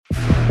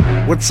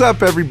What's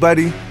up,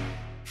 everybody?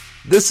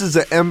 This is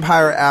the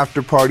Empire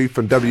After Party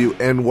from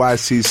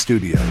WNYC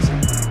Studios.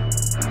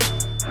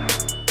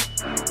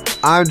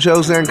 I'm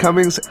Josanne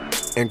Cummings,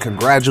 and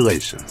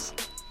congratulations.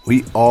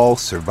 We all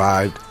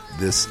survived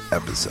this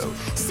episode.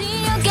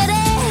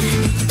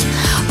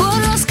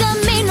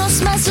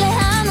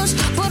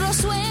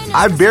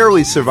 I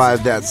barely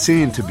survived that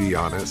scene, to be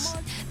honest.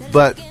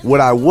 But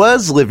what I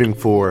was living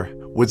for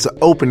was the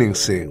opening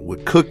scene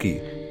with Cookie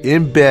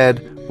in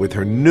bed with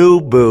her new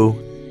boo,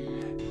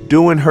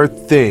 doing her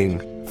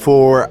thing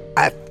for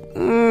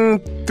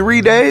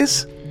 3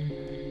 days?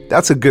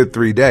 That's a good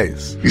 3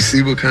 days. You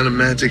see what kind of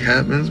magic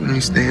happens when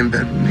you stay in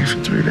bed with me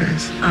for 3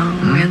 days?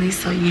 Oh, really?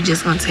 So you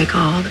just gonna take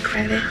all the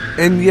credit?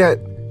 And yet,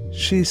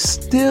 she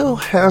still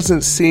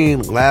hasn't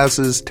seen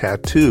Laz's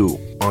tattoo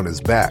on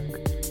his back.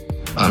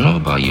 I know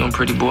about you,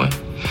 pretty boy.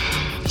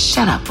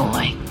 Shut up,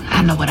 boy.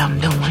 I know what I'm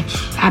doing.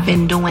 I've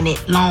been doing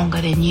it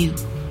longer than you.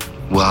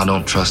 Well, I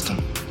don't trust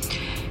him.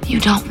 You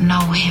don't know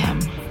him.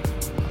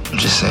 I'm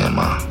just saying,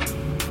 Mom.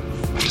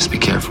 Just be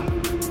careful.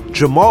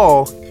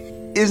 Jamal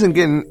isn't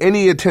getting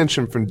any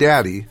attention from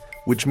Daddy,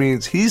 which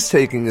means he's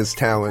taking his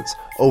talents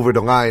over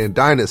to Lion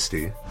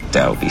Dynasty.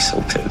 That would be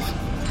so pitiful.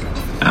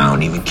 I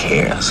don't even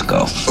care. Let's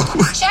go.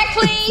 Check,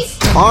 please.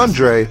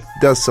 Andre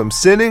does some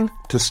sinning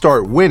to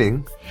start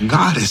winning.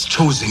 God has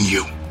chosen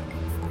you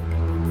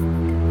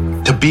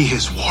to be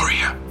his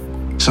warrior.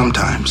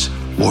 Sometimes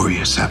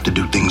warriors have to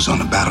do things on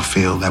the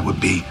battlefield that would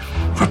be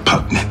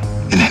repugnant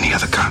in any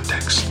other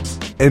context.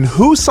 And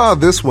who saw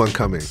this one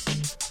coming?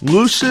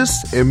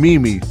 Lucius and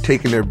Mimi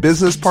taking their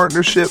business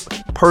partnership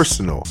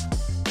personal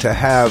to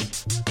have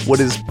what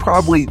is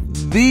probably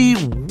the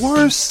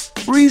worst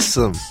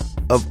threesome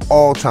of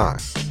all time.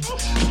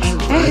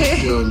 I'm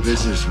doing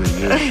business with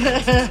you.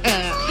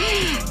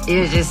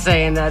 You're just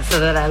saying that so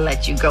that I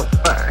let you go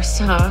first,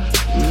 huh?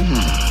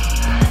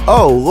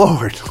 Oh,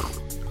 Lord.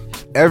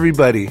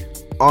 Everybody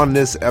on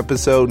this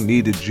episode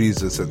needed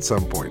Jesus at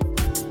some point.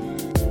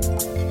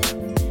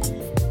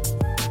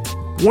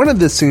 One of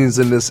the scenes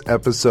in this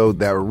episode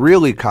that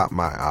really caught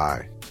my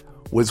eye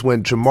was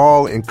when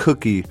Jamal and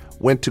Cookie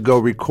went to go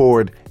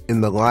record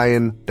in the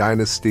Lion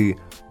Dynasty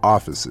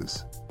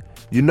offices.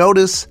 You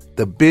notice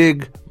the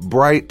big,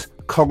 bright,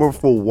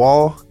 colorful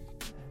wall?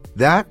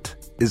 That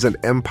is an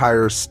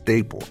Empire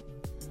staple.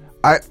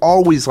 I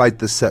always like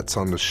the sets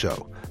on the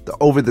show. The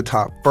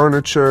over-the-top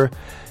furniture.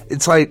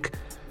 It's like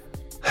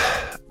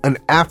an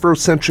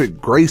Afrocentric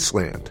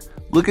Graceland.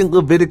 Look at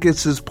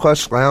Leviticus's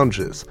plush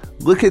lounges.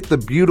 Look at the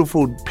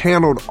beautiful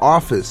paneled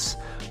office.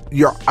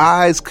 Your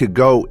eyes could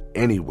go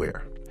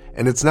anywhere.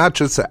 And it's not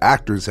just the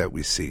actors that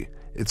we see.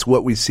 It's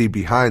what we see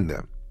behind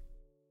them.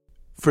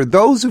 For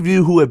those of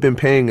you who have been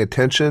paying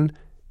attention,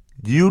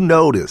 you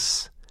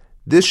notice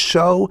this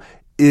show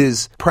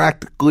is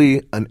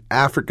practically an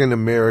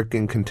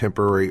African-American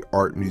contemporary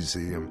art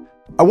museum.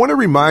 I want to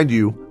remind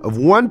you of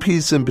one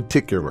piece in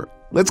particular.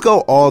 Let's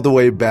go all the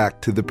way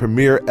back to the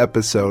premiere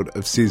episode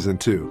of Season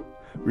 2.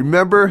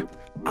 Remember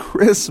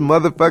Chris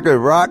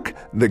motherfucker Rock,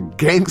 the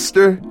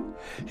gangster?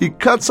 He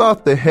cuts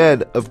off the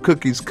head of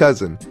Cookie's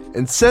cousin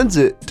and sends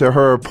it to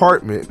her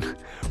apartment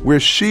where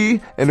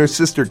she and her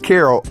sister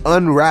Carol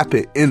unwrap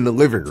it in the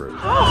living room.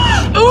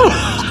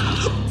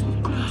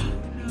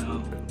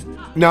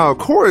 Now, of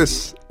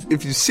course,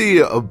 if you see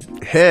a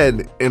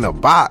head in a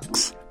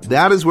box,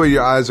 that is where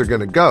your eyes are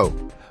going to go.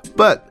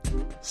 But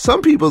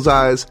some people's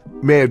eyes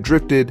may have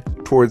drifted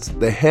towards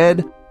the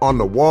head on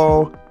the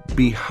wall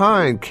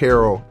behind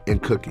Carol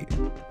and Cookie.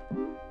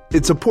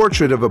 It's a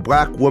portrait of a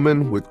black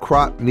woman with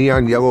cropped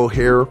neon yellow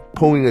hair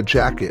pulling a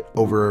jacket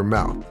over her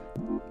mouth.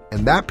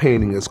 And that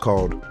painting is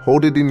called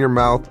Hold It in Your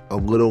Mouth a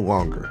Little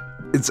Longer.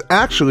 It's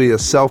actually a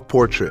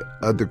self-portrait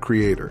of the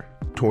creator,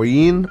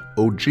 Toyin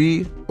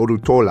Oji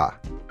Odutola,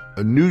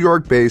 a New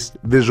York-based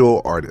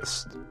visual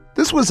artist.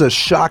 This was a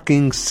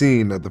shocking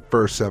scene of the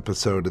first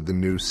episode of the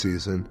new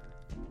season,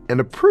 and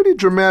a pretty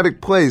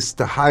dramatic place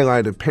to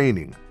highlight a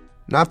painting.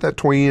 Not that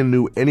Toyin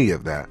knew any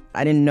of that.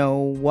 I didn't know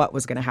what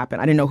was going to happen.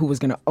 I didn't know who was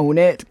going to own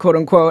it, quote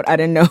unquote. I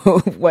didn't know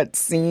what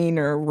scene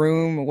or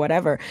room or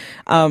whatever.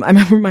 I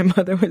remember my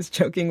mother was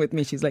joking with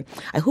me. She's like,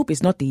 I hope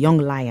it's not the young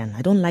lion.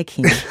 I don't like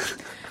him.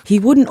 He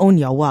wouldn't own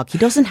your work. He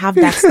doesn't have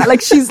that style.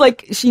 Like, she's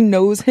like, she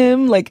knows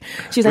him. Like,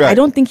 she's like, right. I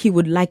don't think he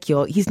would like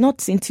he's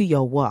not into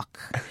your work.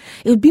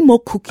 It would be more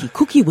Cookie.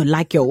 Cookie would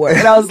like your work.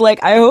 And I was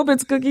like, I hope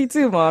it's Cookie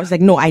too, Mom. She's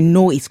like, no, I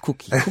know it's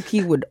Cookie.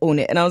 Cookie would own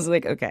it. And I was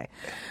like, okay,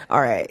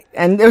 all right.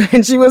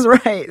 And she was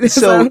right.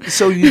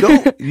 So you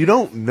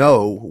don't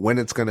know when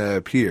it's going to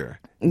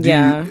appear.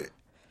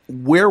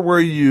 Where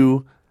were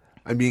you?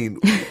 I mean,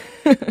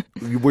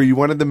 were you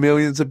one of the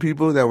millions of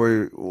people that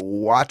were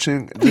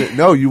watching?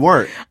 No, you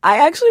weren't.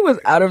 I actually was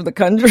out of the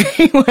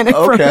country when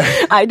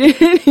it I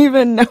didn't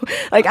even know.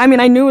 Like, I mean,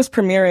 I knew it was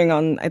premiering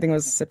on, I think it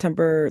was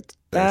September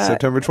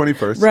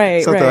 21st.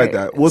 Right. Something like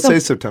that. We'll say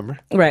September.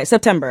 Right,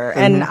 September.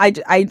 Mm-hmm.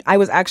 And I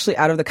was actually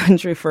out of the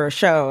country for a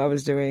show I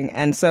was doing.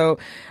 And so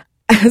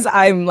as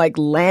I'm like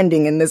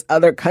landing in this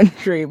other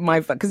country,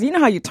 because you know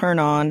how you turn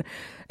on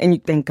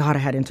And thank God I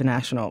had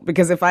international,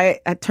 because if I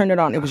had turned it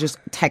on, it was just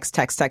text,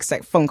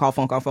 phone call.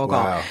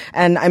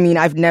 And I mean,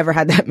 I've never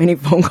had that many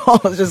phone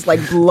calls just like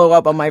blow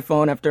up on my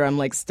phone after I'm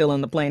like still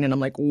in the plane and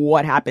I'm like,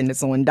 what happened? Did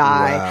someone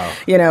die? Wow.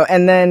 You know,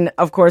 and then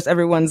of course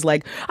everyone's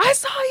like, I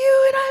saw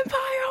you in Empire.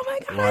 Oh my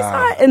God, I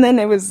saw it. And then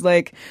it was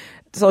like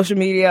social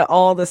media,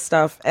 all this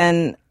stuff.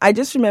 And I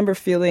just remember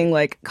feeling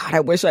like, God,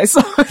 I wish I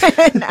saw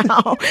it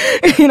now.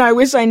 You know, I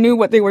wish I knew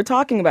what they were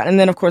talking about. And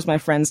then, of course, my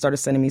friends started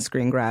sending me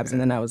screen grabs.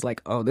 And then I was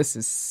like, oh, this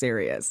is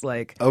serious.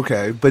 Like,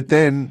 okay, but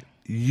then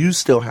you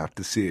still have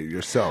to see it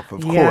yourself,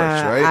 of course,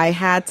 right? I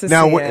had to see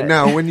it.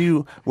 Now, when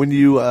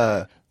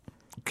you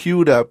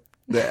queued up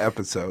the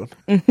episode,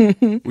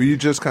 were you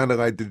just kind of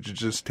like, did you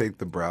just take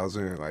the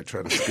browser and like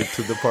try to skip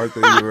to the part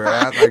that you were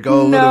at, like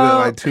go a little bit,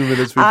 like 2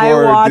 minutes before? I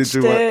watched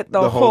or did you it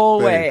the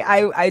whole thing? way.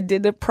 I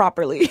did it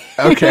properly.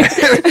 Okay.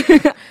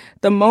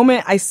 The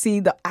moment I see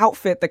the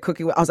outfit that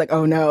Cookie, I was like,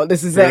 oh no,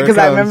 this is it. There it Because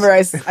I comes.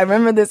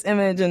 remember this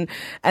image, and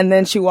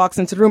then she walks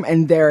into the room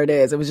and there it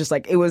is. It was just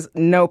like, it was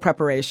no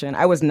preparation.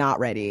 I was not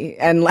ready.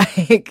 And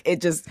like,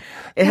 it had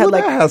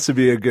like, that has to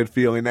be a good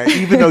feeling that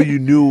even though you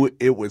knew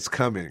it was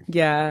coming,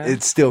 yeah,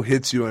 it still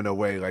hits you in a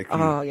way like,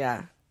 oh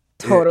yeah.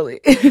 Totally.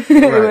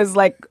 It was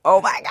like,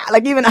 oh my God.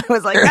 Like, even I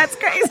was like, that's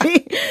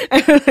crazy.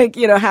 And like,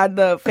 you know, had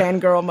the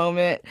fangirl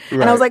moment.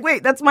 And I was like,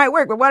 wait, that's my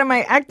work. But why am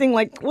I acting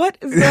like, what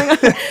is going on?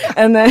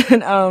 And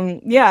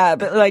then, yeah,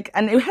 but like,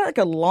 and it had like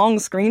a long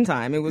screen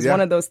time. It was one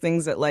of those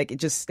things that like, it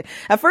just,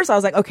 at first I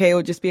was like, okay, it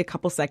would just be a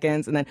couple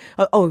seconds. And then,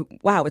 oh,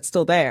 wow, it's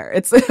still there.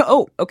 It's,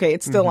 oh, okay,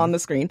 it's still on the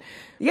screen.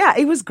 Yeah,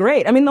 it was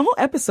great. I mean, the whole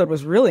episode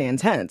was really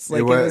intense.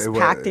 Like, it was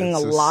packing a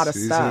lot of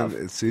stuff.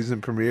 It's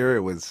season premiere.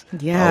 It was a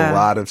Yeah.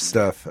 lot of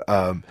stuff.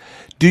 How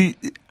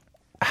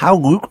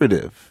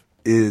lucrative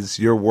is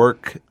your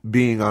work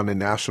being on a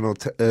national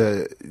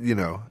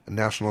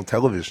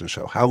television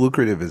show? How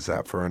lucrative is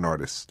that for an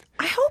artist?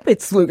 I hope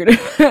it's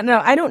lucrative.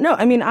 No, I don't know.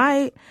 I mean,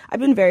 I've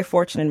been very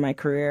fortunate in my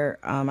career.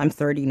 I'm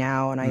 30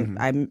 now, and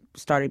I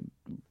started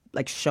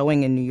like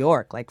showing in New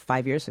York like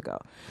 5 years ago.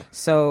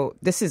 So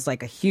this is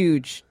like a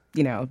huge,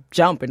 you know,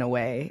 jump in a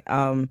way.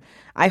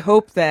 I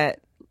hope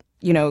that,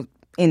 you know,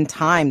 in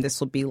time, this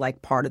will be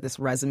like part of this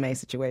resume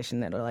situation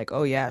that are like,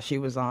 oh yeah, she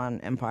was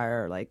on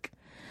Empire. Like,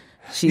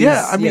 she's,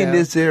 Yeah, I mean, you know.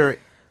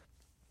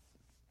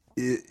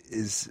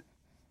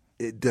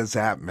 does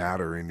that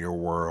matter in your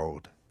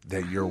world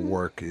that your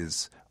work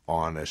is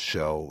on a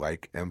show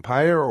like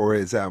Empire, or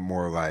is that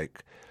more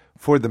like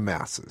for the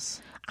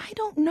masses? I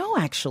don't know,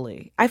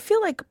 actually. I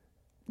feel like,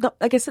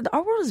 like I said,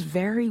 our world is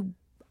very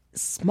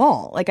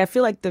small. Like, I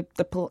feel like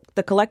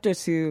the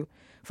collectors who,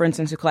 for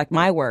instance, who collect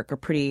my work are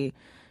pretty,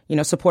 you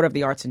know, supportive of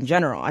the arts in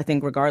general. I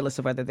think regardless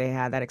of whether they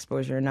had that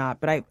exposure or not.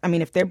 But I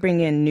mean, if they're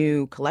bringing in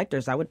new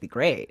collectors, that would be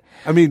great.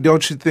 I mean,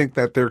 don't you think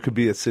that there could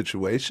be a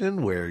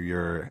situation where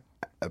you're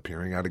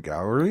appearing at a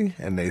gallery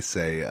and they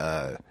say,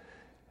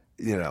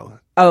 you know,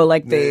 oh,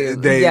 like they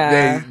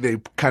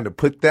kind of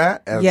put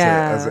that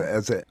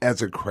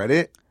as a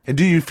credit? And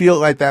do you feel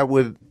like that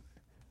would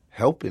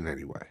help in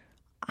any way?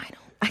 I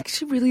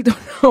actually really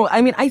don't know.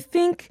 I mean, I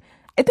think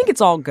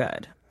it's all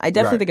good. I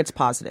definitely think it's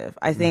positive.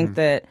 I think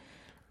that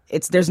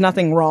there's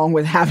nothing wrong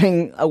with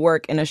having a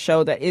work in a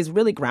show that is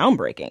really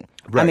groundbreaking.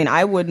 Right. I mean,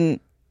 I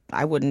wouldn't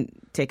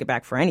take it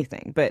back for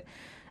anything, but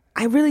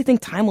I really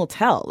think time will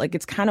tell. Like,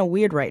 it's kind of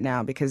weird right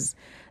now because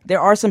there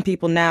are some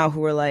people now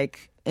who are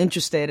like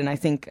interested, and I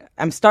think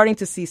I'm starting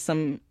to see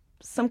some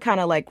kind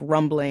of like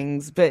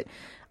rumblings, but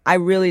I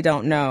really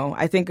don't know.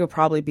 I think it'll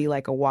probably be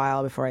like a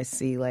while before I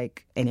see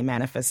like any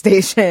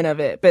manifestation of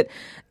it. But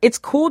it's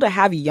cool to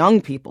have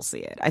young people see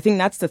it. I think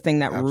that's the thing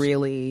that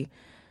really,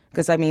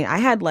 because I mean, I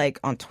had like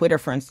on Twitter,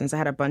 for instance, I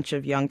had a bunch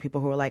of young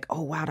people who were like,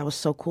 oh, wow, that was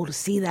so cool to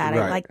see that.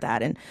 Right. I like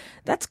that. And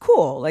that's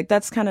cool. Like,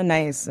 that's kind of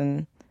nice.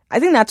 And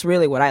I think that's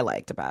really what I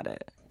liked about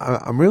it.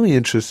 I'm really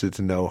interested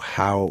to know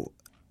how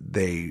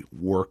they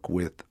work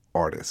with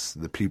artists,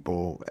 the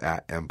people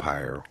at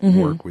Empire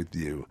work with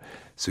you.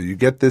 So you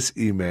get this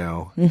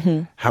email.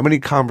 How many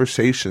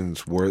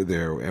conversations were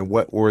there, and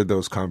what were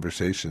those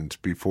conversations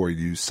before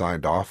you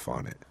signed off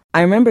on it?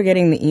 I remember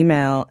getting the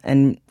email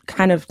and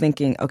kind of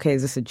thinking, okay,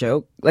 is this a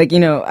joke? Like, you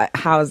know,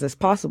 how is this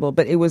possible?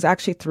 But it was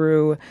actually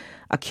through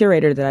a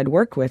curator that I'd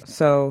worked with.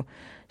 So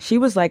she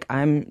was like,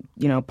 I'm,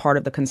 you know, part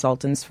of the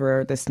consultants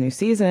for this new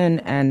season.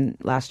 And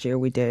last year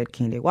we did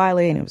King Day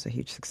Wiley, and it was a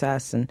huge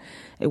success. And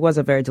it was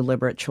a very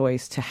deliberate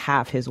choice to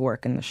have his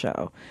work in the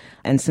show.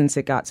 And since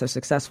it got so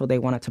successful, they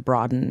wanted to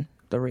broaden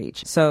the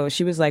reach. So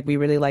she was like, we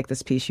really like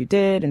this piece you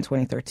did in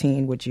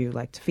 2013. Would you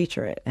like to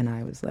feature it? And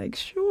I was like,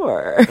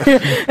 sure.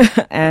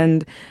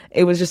 And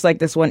it was just like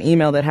this one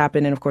email that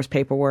happened. And of course,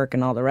 paperwork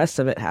and all the rest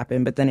of it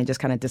happened. But then it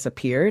just kind of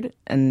disappeared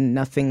and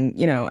nothing,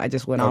 you know, I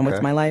just went on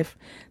with my life.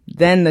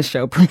 Then the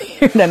show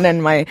premiered, and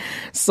then my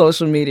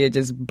social media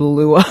just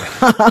blew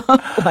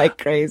up like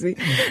crazy.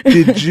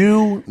 Did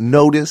you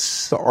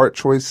notice the art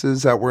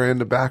choices that were in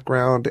the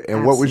background?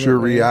 And what was your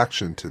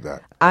reaction to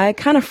that? I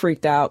kind of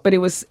freaked out, but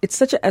it's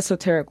such an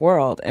esoteric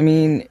world. I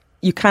mean,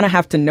 you kind of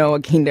have to know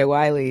Akinde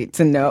Wiley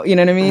to know, you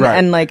know what I mean? Right.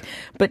 And like,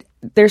 but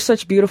they're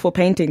such beautiful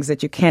paintings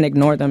that you can't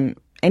ignore them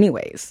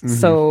anyways. Mm-hmm.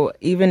 So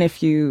even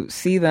if you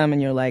see them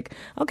and you're like,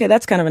 okay,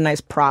 that's kind of a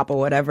nice prop or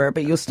whatever,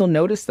 but you'll still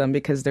notice them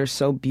because they're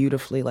so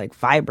beautifully like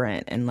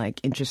vibrant and like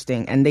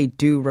interesting, and they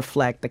do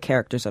reflect the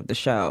characters of the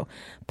show,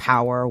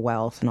 power,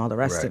 wealth, and all the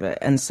rest of it.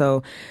 And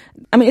so,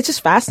 I mean, it's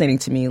just fascinating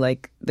to me.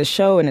 Like the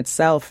show in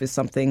itself is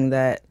something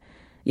that,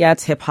 yeah,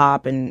 it's hip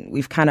hop, and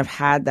we've kind of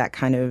had that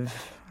kind of,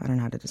 I don't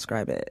know how to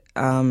describe it,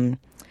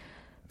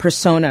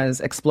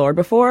 personas explored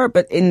before,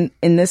 but in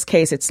this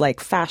case, it's like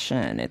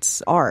fashion,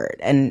 it's art,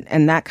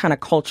 and that kind of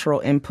cultural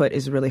input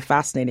is really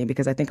fascinating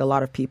because I think a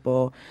lot of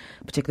people,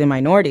 particularly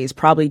minorities,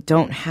 probably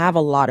don't have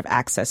a lot of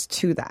access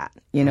to that.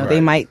 You know,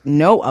 they might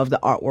know of the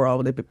art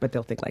world, but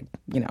they'll think like,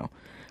 you know,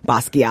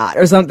 Basquiat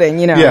or something,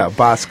 you know. Yeah,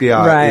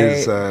 Basquiat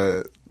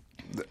is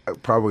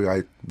probably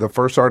like the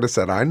first artist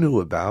that I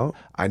knew about.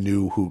 I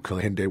knew who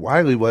Akinde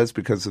Wiley was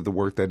because of the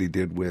work that he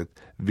did with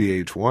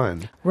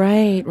VH1.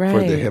 Right. For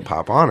the Hip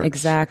Hop Honors.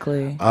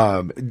 Exactly.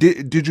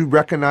 Did you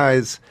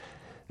recognize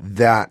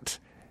that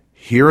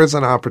here is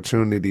an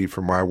opportunity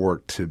for my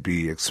work to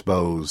be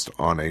exposed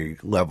on a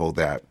level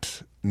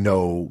that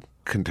no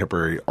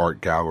contemporary art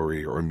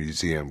gallery or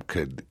museum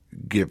could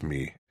give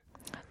me?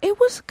 It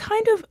was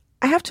kind of,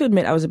 I have to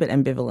admit, I was a bit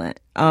ambivalent.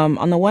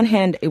 On the one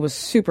hand, it was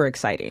super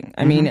exciting.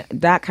 I mean,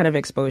 that kind of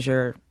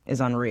exposure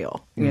is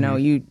unreal. You know,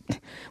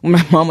 when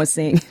my mom was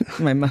saying,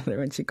 my mother,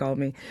 when she called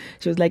me,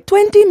 she was like,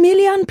 20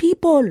 million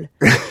people.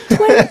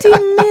 20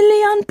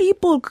 million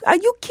people. Are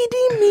you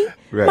kidding me?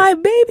 Right. My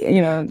baby.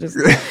 You know, just,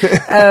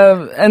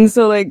 and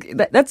so like,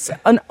 that's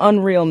an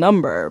unreal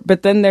number.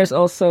 But then there's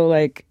also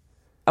like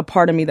a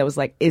part of me that was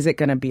like, is it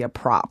going to be a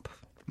prop?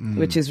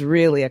 Which is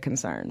really a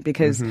concern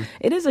because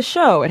it is a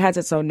show. It has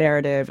its own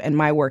narrative, and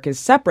my work is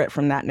separate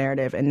from that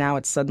narrative. And now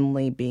it's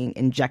suddenly being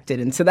injected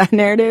into that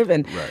narrative,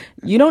 and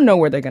you don't know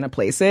where they're going to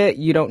place it.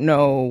 You don't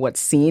know what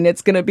scene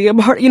it's going to be a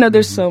part. You know,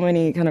 there's so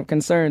many kind of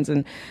concerns.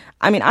 And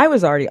I mean, I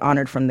was already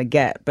honored from the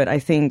get, but I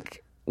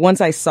think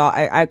once I saw,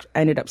 I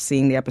ended up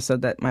seeing the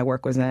episode that my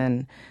work was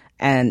in.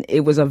 And it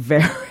was a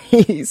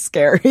very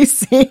scary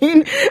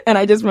scene. And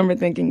I just remember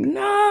thinking,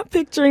 not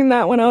picturing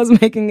that when I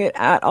was making it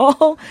at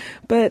all.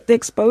 But the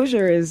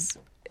exposure is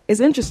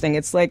interesting.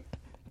 It's like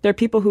there are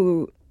people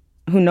who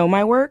know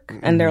my work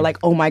and they're like,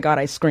 oh my God,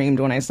 I screamed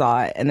when I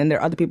saw it. And then there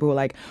are other people who are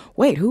like,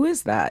 wait, who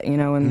is that? You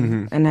know,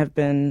 and have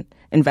been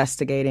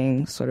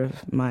investigating sort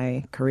of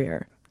my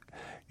career.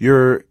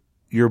 Your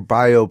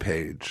bio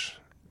page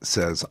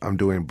says, I'm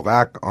doing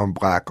black on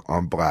black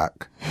on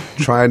black,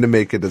 trying to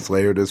make it as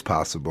layered as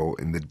possible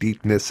in the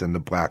deepness and the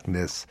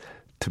blackness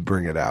to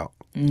bring it out.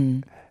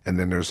 And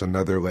then there's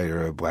another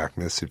layer of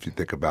blackness, if you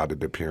think about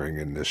it, appearing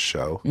in this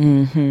show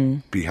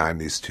behind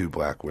these two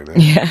black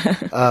women.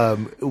 Yeah.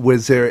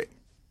 Was there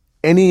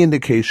any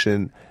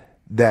indication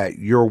that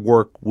your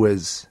work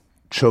was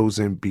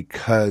chosen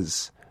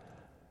because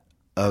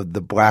of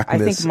the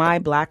blackness? I think my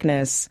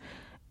blackness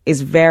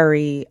is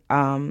very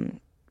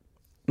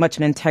much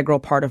an integral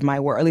part of my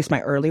work, at least my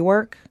early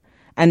work.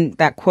 And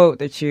that quote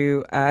that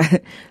you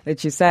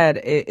said,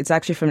 it's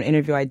actually from an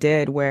interview I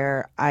did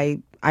where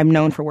I'm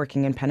known for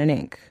working in pen and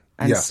ink.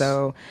 And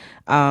so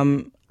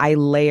I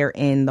layer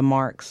in the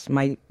marks.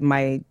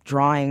 My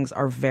drawings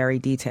are very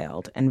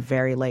detailed and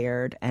very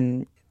layered.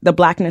 And the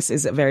blackness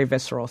is a very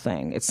visceral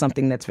thing. It's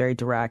something that's very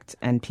direct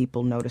and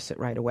people notice it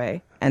right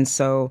away. And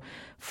so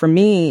for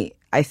me,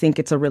 I think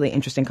it's a really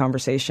interesting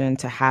conversation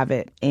to have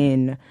it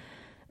in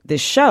this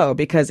show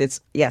because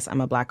it's, yes, I'm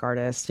a black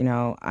artist, you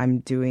know, I'm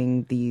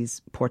doing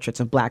these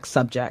portraits of black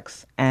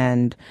subjects,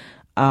 and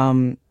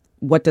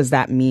what does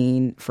that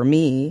mean for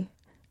me?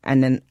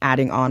 And then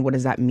adding on, what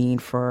does that mean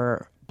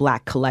for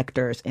black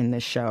collectors in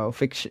this show,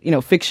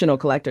 fictional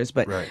collectors,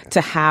 but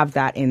to have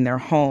that in their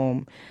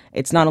home,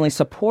 it's not only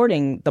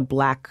supporting the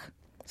black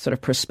sort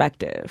of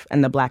perspective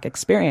and the black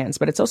experience,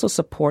 but it's also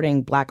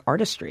supporting black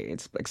artistry.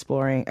 It's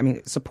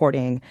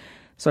supporting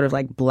sort of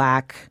like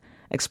black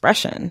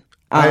expression.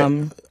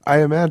 I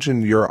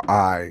imagine your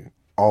eye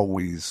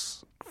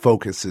always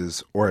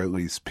focuses or at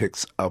least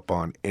picks up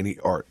on any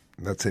art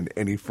that's in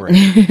any frame,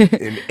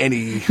 in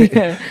any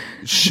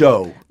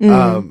show.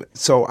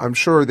 So I'm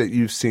sure that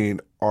you've seen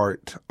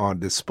art on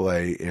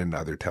display in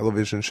other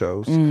television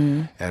shows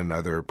and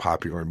other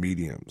popular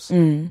mediums.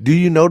 Do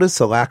you notice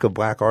a lack of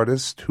black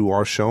artists who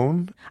are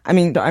shown? I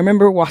mean, I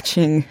remember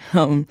watching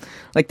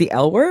like The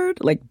L Word,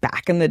 like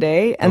back in the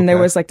day, and there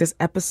was like this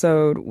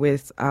episode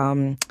with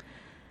the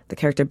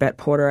character Bette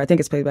Porter. I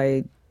think it's played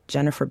by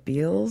Jennifer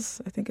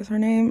Beals, I think is her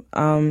name.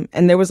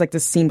 And there was like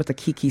this scene with the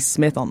Kiki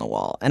Smith on the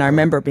wall. And I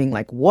remember being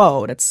like,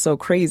 whoa, that's so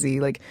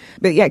crazy. Like,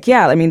 but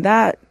yeah, I mean,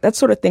 that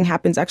sort of thing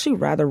happens actually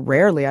rather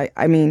rarely.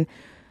 I mean,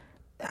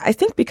 I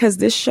think because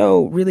this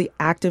show really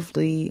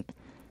actively,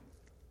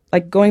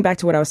 like going back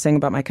to what I was saying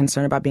about my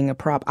concern about being a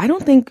prop, I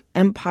don't think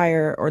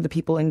Empire or the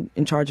people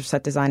in charge of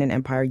set design in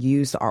Empire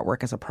use the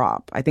artwork as a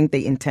prop. I think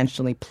they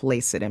intentionally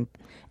place it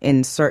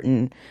in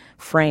certain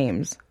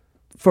frames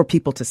for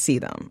people to see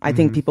them. I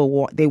think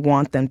people they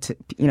want them to,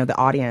 the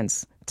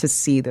audience to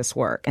see this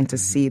work and to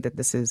see that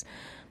this is,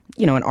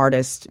 you know, an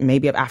artist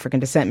maybe of African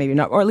descent, maybe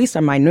not, or at least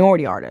a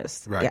minority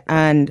artist. Right.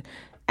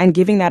 And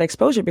giving that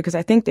exposure, because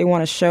I think they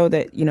want to show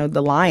that, you know,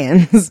 the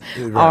Lions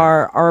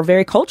are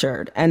very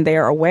cultured and they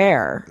are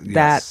aware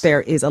that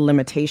there is a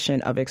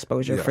limitation of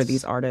exposure for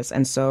these artists.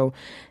 And so,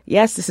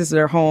 yes, this is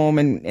their home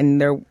and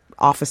their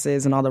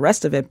offices and all the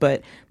rest of it,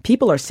 but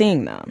people are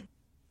seeing them.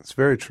 It's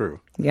very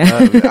true.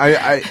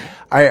 Yeah.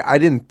 I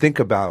didn't think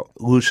about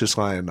Lucious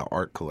Lyon, the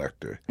art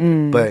collector,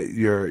 but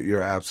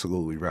you're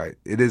absolutely right.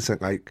 It isn't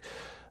like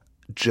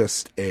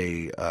just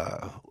a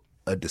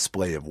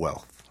display of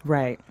wealth.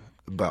 Right.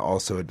 But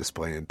also a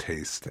display in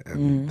taste,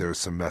 and there's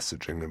some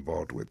messaging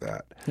involved with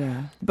that.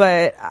 Yeah,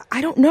 but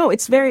I don't know.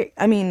 It's very.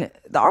 I mean,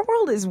 the art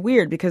world is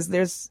weird because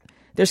there's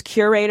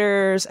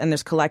curators and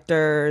there's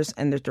collectors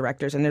and there's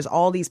directors and there's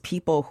all these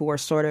people who are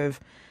sort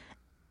of,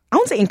 I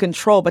won't say in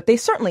control, but they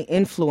certainly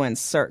influence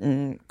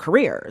certain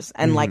careers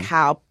and like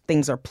how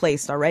things are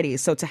placed already.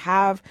 So to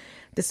have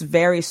this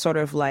very sort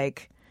of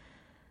like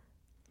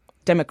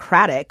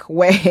democratic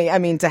way, I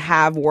mean, to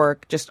have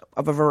work just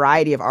of a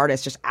variety of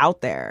artists just out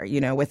there, you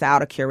know,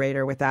 without a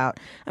curator, I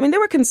mean, there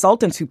were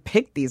consultants who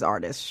picked these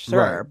artists,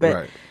 sure.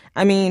 But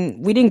I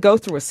mean, we didn't go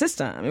through a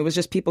system. It was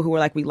just people who were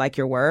like, we like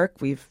your work.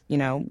 We'd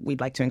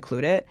like to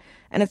include it.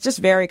 And it's just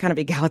very kind of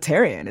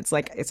egalitarian. It's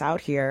like, it's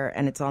out here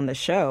and it's on the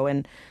show.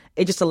 And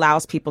it just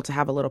allows people to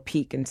have a little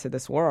peek into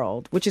this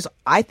world, which is,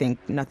 I think,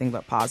 nothing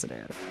but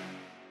positive.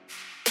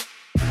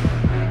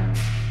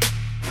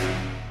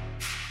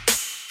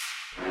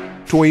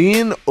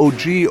 Toyin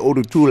Oji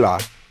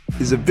Odutula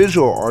is a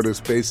visual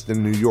artist based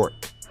in New York.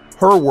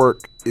 Her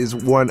work is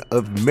one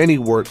of many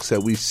works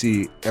that we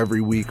see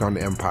every week on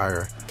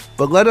Empire.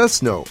 But let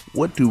us know,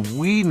 what do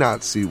we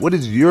not see? What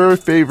is your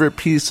favorite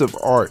piece of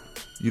art?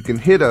 You can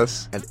hit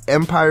us at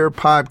Empire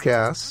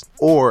Podcast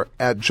or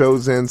at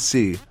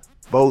JoeZanC,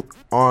 both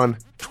on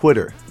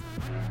Twitter.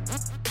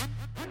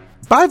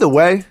 By the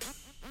way,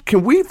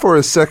 can we for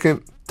a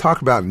second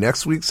talk about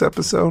next week's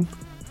episode?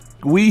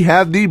 We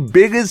have the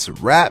biggest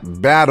rap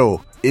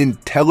battle in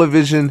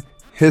television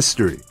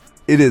history.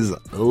 It is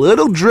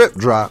Little Drip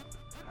Drop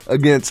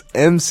against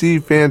MC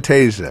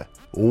Fantasia.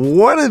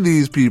 One of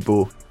these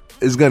people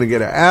is going to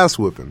get an ass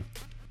whipping,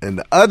 and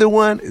the other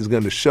one is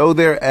going to show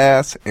their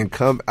ass and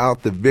come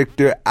out the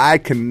victor. I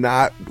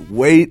cannot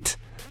wait.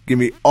 Give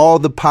me all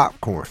the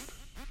popcorn.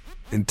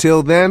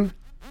 Until then,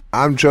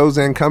 I'm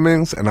JoeZan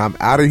Cummings, and I'm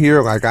out of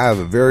here like I have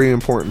a very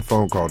important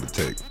phone call to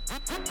take.